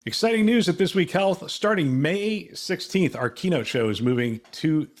Exciting news at This Week Health. Starting May 16th, our keynote show is moving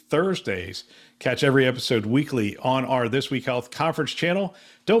to Thursdays. Catch every episode weekly on our This Week Health conference channel.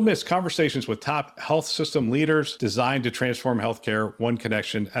 Don't miss conversations with top health system leaders designed to transform healthcare one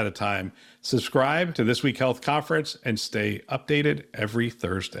connection at a time. Subscribe to This Week Health conference and stay updated every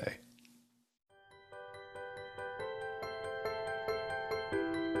Thursday.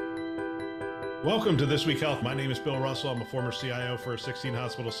 Welcome to This Week Health. My name is Bill Russell. I'm a former CIO for a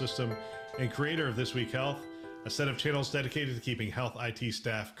 16-hospital system and creator of This Week Health, a set of channels dedicated to keeping health IT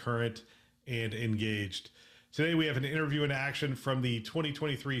staff current and engaged. Today, we have an interview in action from the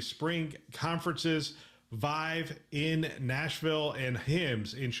 2023 Spring Conferences, Vive in Nashville and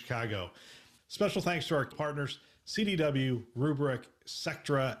HIMSS in Chicago. Special thanks to our partners, CDW, Rubrik,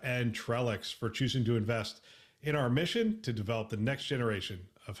 Sectra, and Trellix for choosing to invest in our mission to develop the next generation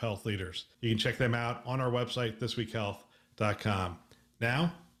of health leaders. You can check them out on our website, thisweekhealth.com.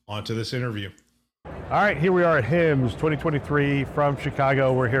 Now, on to this interview. All right, here we are at HIMSS 2023 from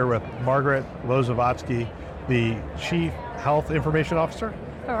Chicago. We're here with Margaret Lozovatsky, the Chief Health Information Officer.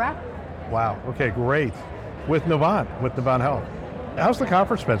 Correct. Wow, okay, great. With Novant Health. How's the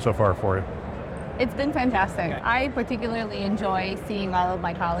conference been so far for you? It's been fantastic. I particularly enjoy seeing all of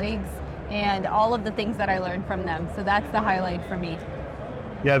my colleagues and all of the things that I learned from them. So that's the highlight for me.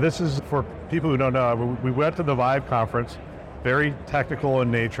 Yeah, this is for people who don't know. We went to the Vive conference, very technical in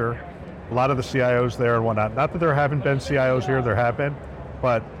nature. A lot of the CIOs there and whatnot. Not that there haven't been CIOs here, there have been,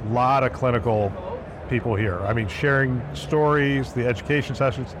 but a lot of clinical people here. I mean, sharing stories, the education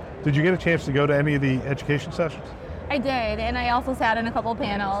sessions. Did you get a chance to go to any of the education sessions? I did, and I also sat in a couple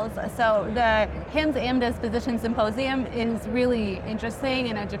panels. So the HIMSS AMDA's Physician Symposium is really interesting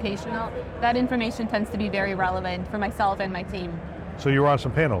and educational. That information tends to be very relevant for myself and my team. So you were on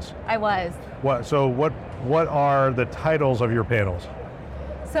some panels? I was. What are the titles of your panels?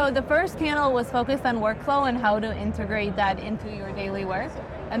 So the first panel was focused on workflow and how to integrate that into your daily work.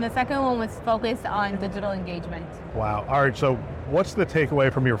 And the second one was focused on digital engagement. Wow, all right, so what's the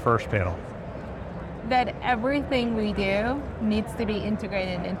takeaway from your first panel? That everything we do needs to be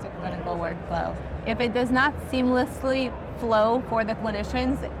integrated into clinical workflow. If it does not seamlessly flow for the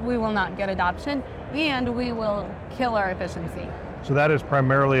clinicians, we will not get adoption and we will kill our efficiency. So that is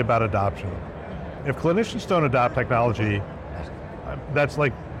primarily about adoption. If clinicians don't adopt technology, that's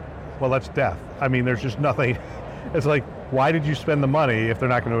like, well, that's death. I mean, there's just nothing. It's like, why did you spend the money if they're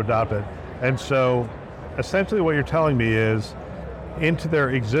not going to adopt it? And so essentially what you're telling me is, into their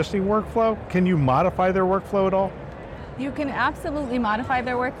existing workflow, can you modify their workflow at all? You can absolutely modify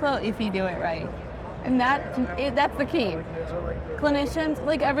their workflow if you do it right. And that's the key. Clinicians,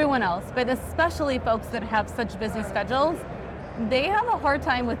 like everyone else, but especially folks that have such busy schedules, they have a hard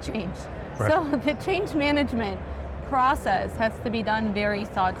time with change. Right. So the change management process has to be done very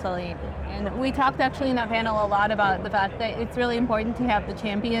thoughtfully. And we talked actually in that panel a lot about the fact that it's really important to have the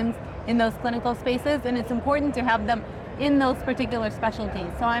champions in those clinical spaces, and it's important to have them in those particular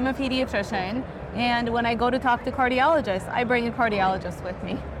specialties. So I'm a pediatrician, and when I go to talk to cardiologists, I bring a cardiologist with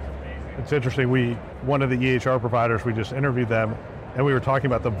me. It's interesting, one of the EHR providers, we just interviewed them, and we were talking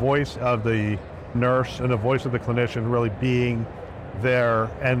about the voice of the nurse and the voice of the clinician really being there,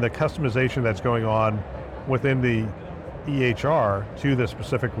 and the customization that's going on within the EHR to the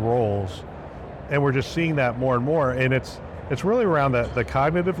specific roles. And we're just seeing that more and more, and it's really around the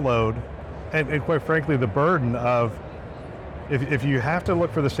cognitive load, and quite frankly, the burden of, if you have to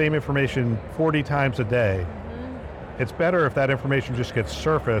look for the same information 40 times a day, it's better if that information just gets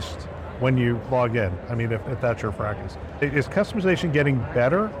surfaced when you log in. I mean, if that's your practice. Is customization getting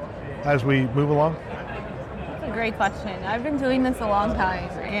better as we move along? That's a great question. I've been doing this a long time,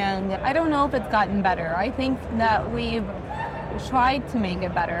 and I don't know if it's gotten better. I think that we've tried to make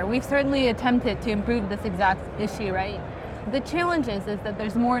it better. We've certainly attempted to improve this exact issue, right? The challenge is that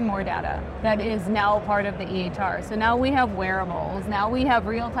there's more and more data that is now part of the EHR. So now we have wearables, now we have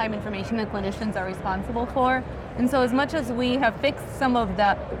real-time information that clinicians are responsible for. And so as much as we have fixed some of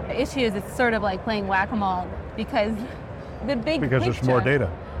the issues, it's sort of like playing whack-a-mole, because the big picture, there's more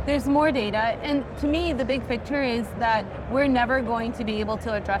data. There's more data, and to me, the big picture is that we're never going to be able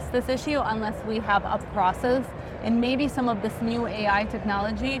to address this issue unless we have a process, and maybe some of this new AI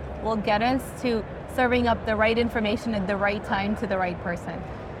technology will get us to serving up the right information at the right time to the right person.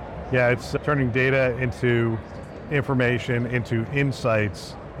 Yeah, it's turning data into information, into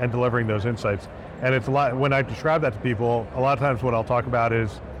insights, and delivering those insights. And it's a lot, when I describe that to people, a lot of times what I'll talk about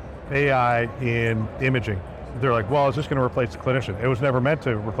is AI in imaging. They're like, well, is this going to replace the clinician? It was never meant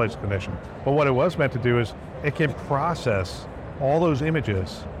to replace the clinician. But what it was meant to do is it can process all those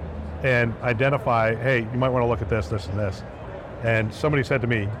images and identify, hey, you might want to look at this, this, and this. And somebody said to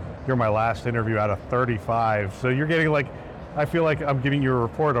me, you're my last interview out of 35. So you're getting like, I feel like I'm giving you a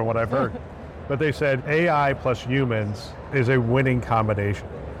report on what I've heard. But they said AI plus humans is a winning combination.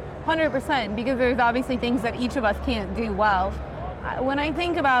 100%, because there's obviously things that each of us can't do well. When I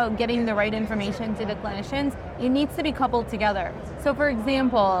think about getting the right information to the clinicians, it needs to be coupled together. So for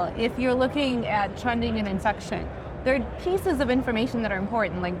example, if you're looking at trending an infection, there are pieces of information that are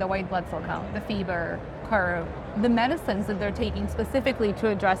important, like the white blood cell count, the fever curve, the medicines that they're taking specifically to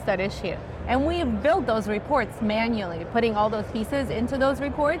address that issue. And we've built those reports manually, putting all those pieces into those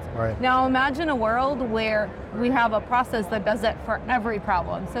reports. Right. Now imagine a world where we have a process that does that for every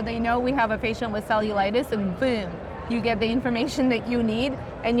problem. So they know we have a patient with cellulitis and boom, you get the information that you need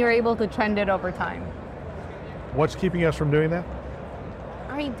and you're able to trend it over time. What's keeping us from doing that?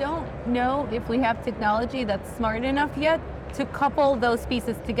 I don't know if we have technology that's smart enough yet to couple those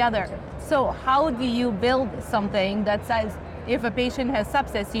pieces together. So how do you build something that says, if a patient has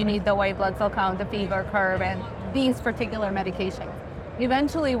sepsis, you need the white blood cell count, the fever curve, and these particular medications?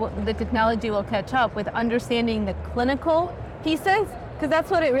 Eventually, the technology will catch up with understanding the clinical pieces, because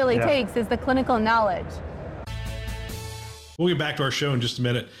that's what it really takes, is the clinical knowledge. We'll get back to our show in just a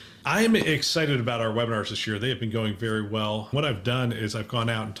minute. I am excited about our webinars this year. They have been going very well. What I've done is I've gone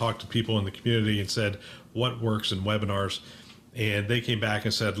out and talked to people in the community and said, what works in webinars? And they came back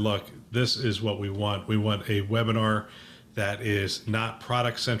and said, look, this is what we want. We want a webinar that is not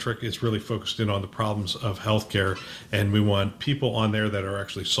product centric. It's really focused in on the problems of healthcare. And we want people on there that are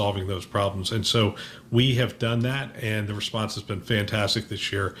actually solving those problems. And so we have done that, and the response has been fantastic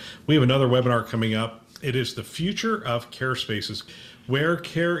this year. We have another webinar coming up. It is the future of care spaces. Where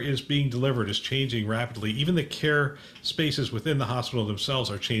care is being delivered is changing rapidly. Even the care spaces within the hospital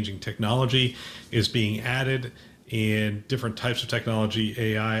themselves are changing. Technology is being added, and different types of technology,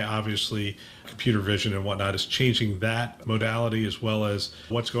 AI, obviously, computer vision and whatnot, is changing that modality as well as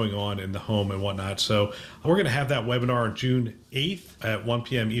what's going on in the home and whatnot. So we're going to have that webinar on June 8th at 1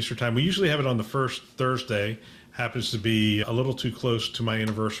 p.m. Eastern Time. We usually have it on the first Thursday. Happens to be a little too close to my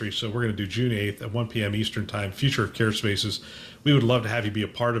anniversary, so we're going to do June 8th at 1 p.m. Eastern Time, Future of Care Spaces. We would love to have you be a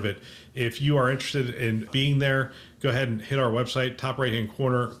part of it. If you are interested in being there, go ahead and hit our website, top right-hand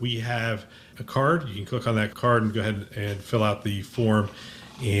corner. We have a card. You can click on that card and go ahead and fill out the form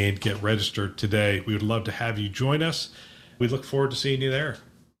and get registered today. We would love to have you join us. We look forward to seeing you there.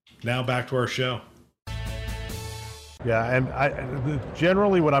 Now back to our show. Yeah, and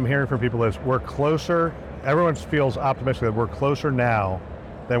generally what I'm hearing from people is we're closer. Everyone feels optimistic that we're closer now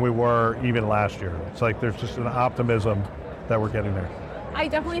than we were even last year. It's like there's just an optimism that we're getting there. I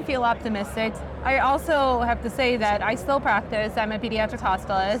definitely feel optimistic. I also have to say that I still practice. I'm a pediatric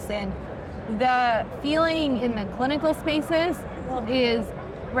hospitalist, and the feeling in the clinical spaces is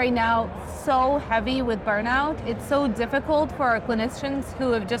right now so heavy with burnout. It's so difficult for our clinicians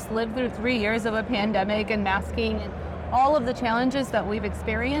who have just lived through 3 years of a pandemic and masking and all of the challenges that we've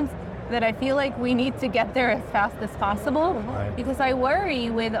experienced, that I feel like we need to get there as fast as possible. Right. Because I worry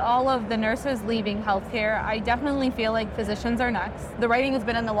with all of the nurses leaving healthcare, I definitely feel like physicians are next. The writing has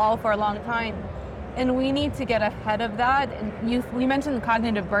been on the wall for a long time, and we need to get ahead of that. And we mentioned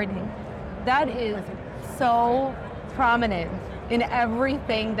cognitive burden. That is so prominent in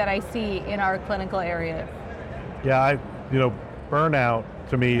everything that I see in our clinical area. Yeah, burnout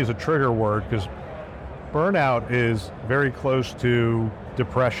to me is a trigger word, because burnout is very close to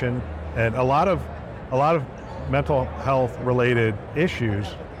depression and a lot of mental health related issues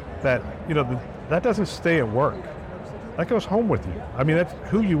that, that doesn't stay at work. That goes home with you. I mean, that's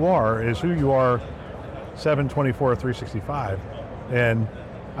who you are, is who you are 7/24, 365. And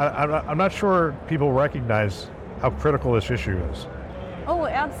I'm not sure people recognize how critical this issue is. Oh,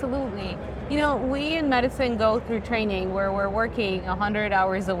 absolutely. We in medicine go through training where we're working 100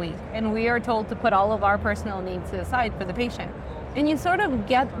 hours a week, and we are told to put all of our personal needs aside for the patient. And you sort of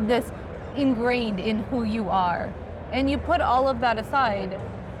get this ingrained in who you are. And you put all of that aside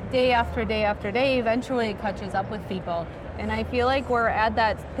day after day after day, eventually it catches up with people. And I feel like we're at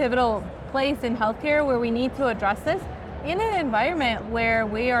that pivotal place in healthcare where we need to address this in an environment where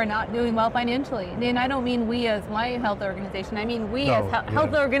we are not doing well financially. And I don't mean we as my health organization, I mean we as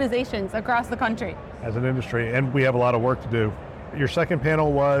health organizations across the country. As an industry, and we have a lot of work to do. Your second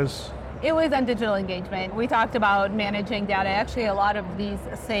panel was? It was on digital engagement. We talked about managing data, actually a lot of these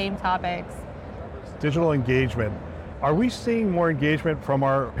same topics. Digital engagement. Are we seeing more engagement from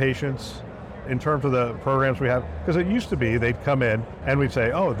our patients in terms of the programs we have? Because it used to be they'd come in and we'd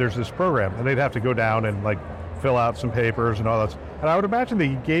say, oh, there's this program, and they'd have to go down and fill out some papers and all that. And I would imagine the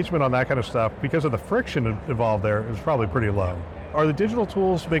engagement on that kind of stuff, because of the friction involved there, is probably pretty low. Are the digital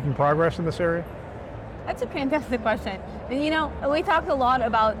tools making progress in this area? That's a fantastic question. And we talked a lot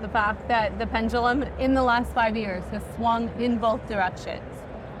about the fact that the pendulum in the last 5 years has swung in both directions.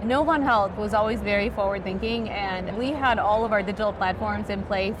 Novant Health was always very forward-thinking, and we had all of our digital platforms in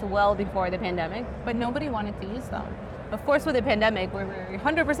place well before the pandemic, but nobody wanted to use them. Of course, with the pandemic, we were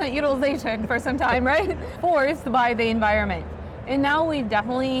 100% utilization for some time, right? Forced by the environment. And now we've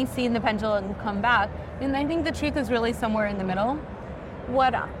definitely seen the pendulum come back, and I think the truth is really somewhere in the middle.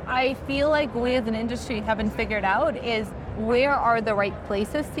 What I feel like we as an industry haven't figured out is where are the right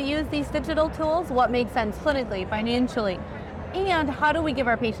places to use these digital tools, what makes sense clinically, financially, and how do we give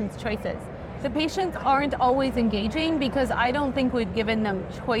our patients choices? The patients aren't always engaging because I don't think we've given them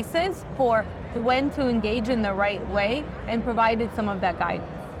choices for when to engage in the right way and provided some of that guidance.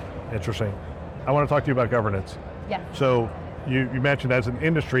 Interesting. I want to talk to you about governance. Yeah. So you mentioned as an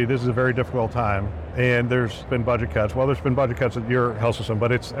industry, this is a very difficult time, and there's been budget cuts. Well, there's been budget cuts at your health system,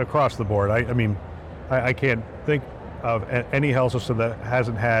 but it's across the board. I can't think of any health system that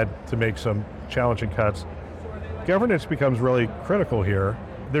hasn't had to make some challenging cuts. Governance becomes really critical here.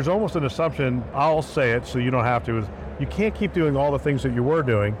 There's almost an assumption, I'll say it so you don't have to, is you can't keep doing all the things that you were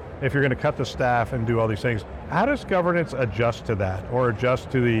doing if you're going to cut the staff and do all these things. How does governance adjust to that or adjust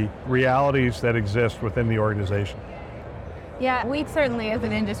to the realities that exist within the organization? Yeah, we certainly as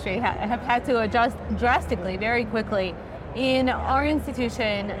an industry have had to adjust drastically, very quickly. In our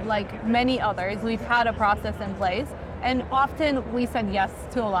institution, like many others, we've had a process in place, and often we said yes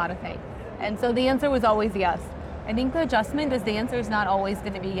to a lot of things. And so the answer was always yes. I think the adjustment is the answer is not always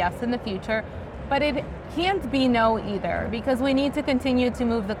going to be yes in the future, but it can't be no either, because we need to continue to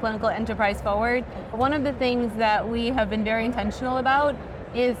move the clinical enterprise forward. One of the things that we have been very intentional about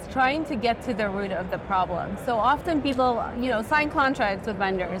is trying to get to the root of the problem. So often people, sign contracts with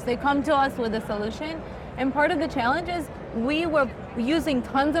vendors. They come to us with a solution, and part of the challenge is we were using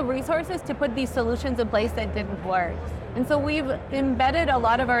tons of resources to put these solutions in place that didn't work. And so we've embedded a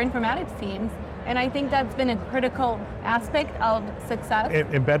lot of our informatics teams, and I think that's been a critical aspect of success.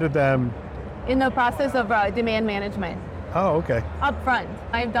 Embedded them? In the process of demand management. Oh, okay. Up front.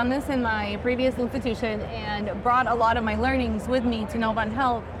 I've done this in my previous institution and brought a lot of my learnings with me to Novant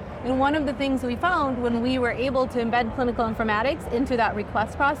Health. And one of the things we found when we were able to embed clinical informatics into that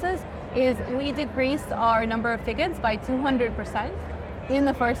request process is we decreased our number of tickets by 200% in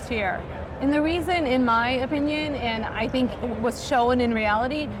the first year. And the reason, in my opinion, and I think was shown in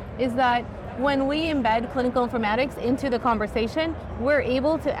reality, is that when we embed clinical informatics into the conversation, we're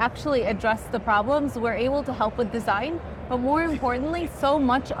able to actually address the problems, we're able to help with design, but more importantly, so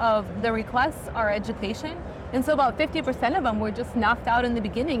much of the requests are education. And so about 50% of them were just knocked out in the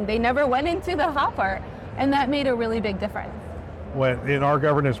beginning. They never went into the hopper, and that made a really big difference. When in our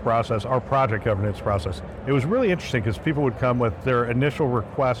governance process, our project governance process, it was really interesting because people would come with their initial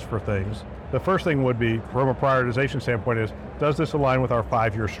requests for things. The first thing would be, from a prioritization standpoint, is, does this align with our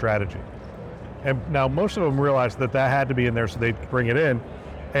 5-year strategy? And now most of them realized that that had to be in there, so they'd bring it in.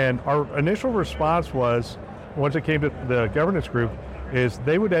 And our initial response was, once it came to the governance group, is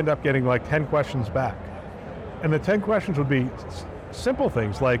they would end up getting like 10 questions back. And the 10 questions would be simple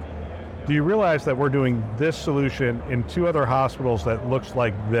things like, do you realize that we're doing this solution in 2 other hospitals that looks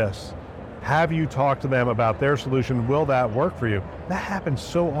like this? Have you talked to them about their solution? Will that work for you? That happens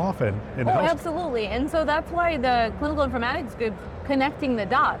so often in health. Absolutely. And so that's why the clinical informatics group, connecting the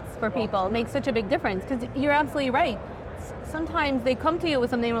dots for people, makes such a big difference, because you're absolutely right. Sometimes they come to you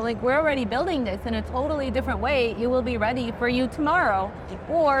with something like, we're already building this in a totally different way. It will be ready for you tomorrow.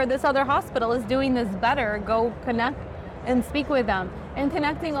 Or this other hospital is doing this better. Go connect and speak with them. And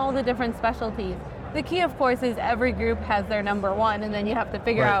connecting all the different specialties. The key, of course, is every group has their number one, and then you have to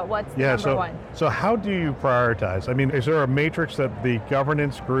figure out what's number one. So how do you prioritize? I mean, is there a matrix that the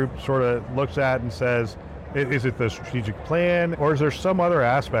governance group sort of looks at and says, is it the strategic plan, or is there some other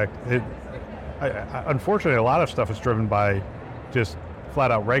aspect? Unfortunately, a lot of stuff is driven by just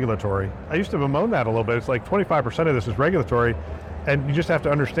flat out regulatory. I used to bemoan that a little bit. It's like 25% of this is regulatory, and you just have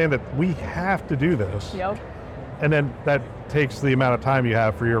to understand that we have to do this. Yep. And then that takes the amount of time you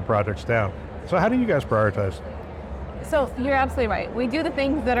have for your projects down. So how do you guys prioritize? So you're absolutely right. We do the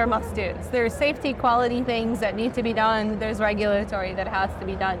things that are must-dos. There's safety, quality things that need to be done. There's regulatory that has to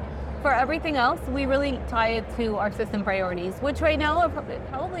be done. For everything else, we really tie it to our system priorities, which right now are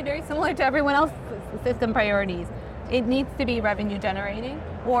probably very similar to everyone else's system priorities. It needs to be revenue generating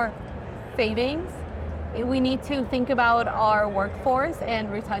or savings. We need to think about our workforce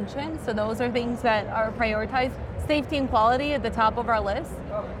and retention. So those are things that are prioritized. Safety and quality at the top of our list.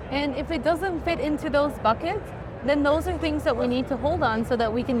 And if it doesn't fit into those buckets, then those are things that we need to hold on so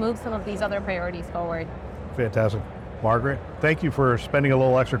that we can move some of these other priorities forward. Fantastic. Margaret, thank you for spending a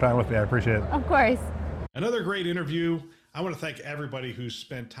little extra time with me. I appreciate it. Of course. Another great interview. I want to thank everybody who's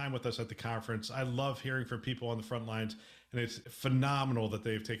spent time with us at the conference. I love hearing from people on the front lines, and it's phenomenal that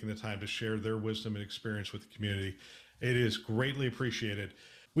they've taken the time to share their wisdom and experience with the community. It is greatly appreciated.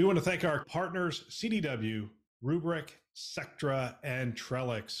 We want to thank our partners, CDW, Rubrik, Sectra, and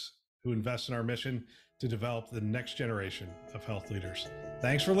Trellix, who invest in our mission to develop the next generation of health leaders.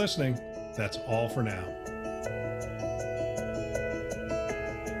 Thanks for listening. That's all for now.